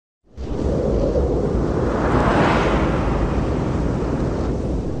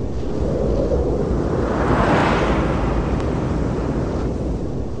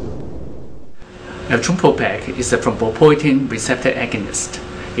Eltrombopag is a thrombopoietin receptor agonist.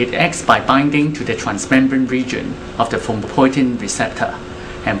 It acts by binding to the transmembrane region of the thrombopoietin receptor,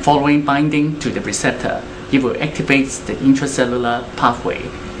 and following binding to the receptor, it will activate the intracellular pathway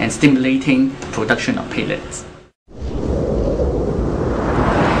and stimulating production of platelets.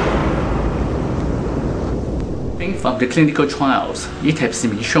 From the clinical trials, it has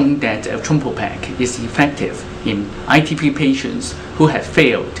been shown that Eltrombopag is effective in ITP patients who have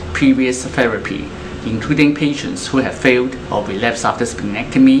failed previous therapy, including patients who have failed or relapsed after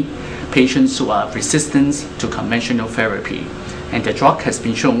splenectomy, patients who are resistant to conventional therapy, and the drug has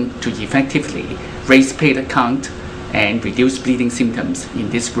been shown to effectively raise platelet count and reduce bleeding symptoms in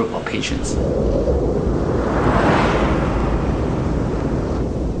this group of patients.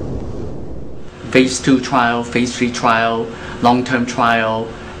 Phase 2 trial, Phase 3 trial, long-term trial,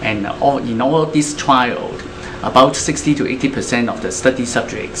 and in all these trials, about 60 to 80% of the study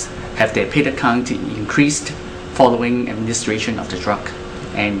subjects have their platelet count increased following administration of the drug,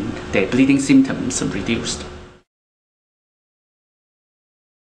 and their bleeding symptoms reduced.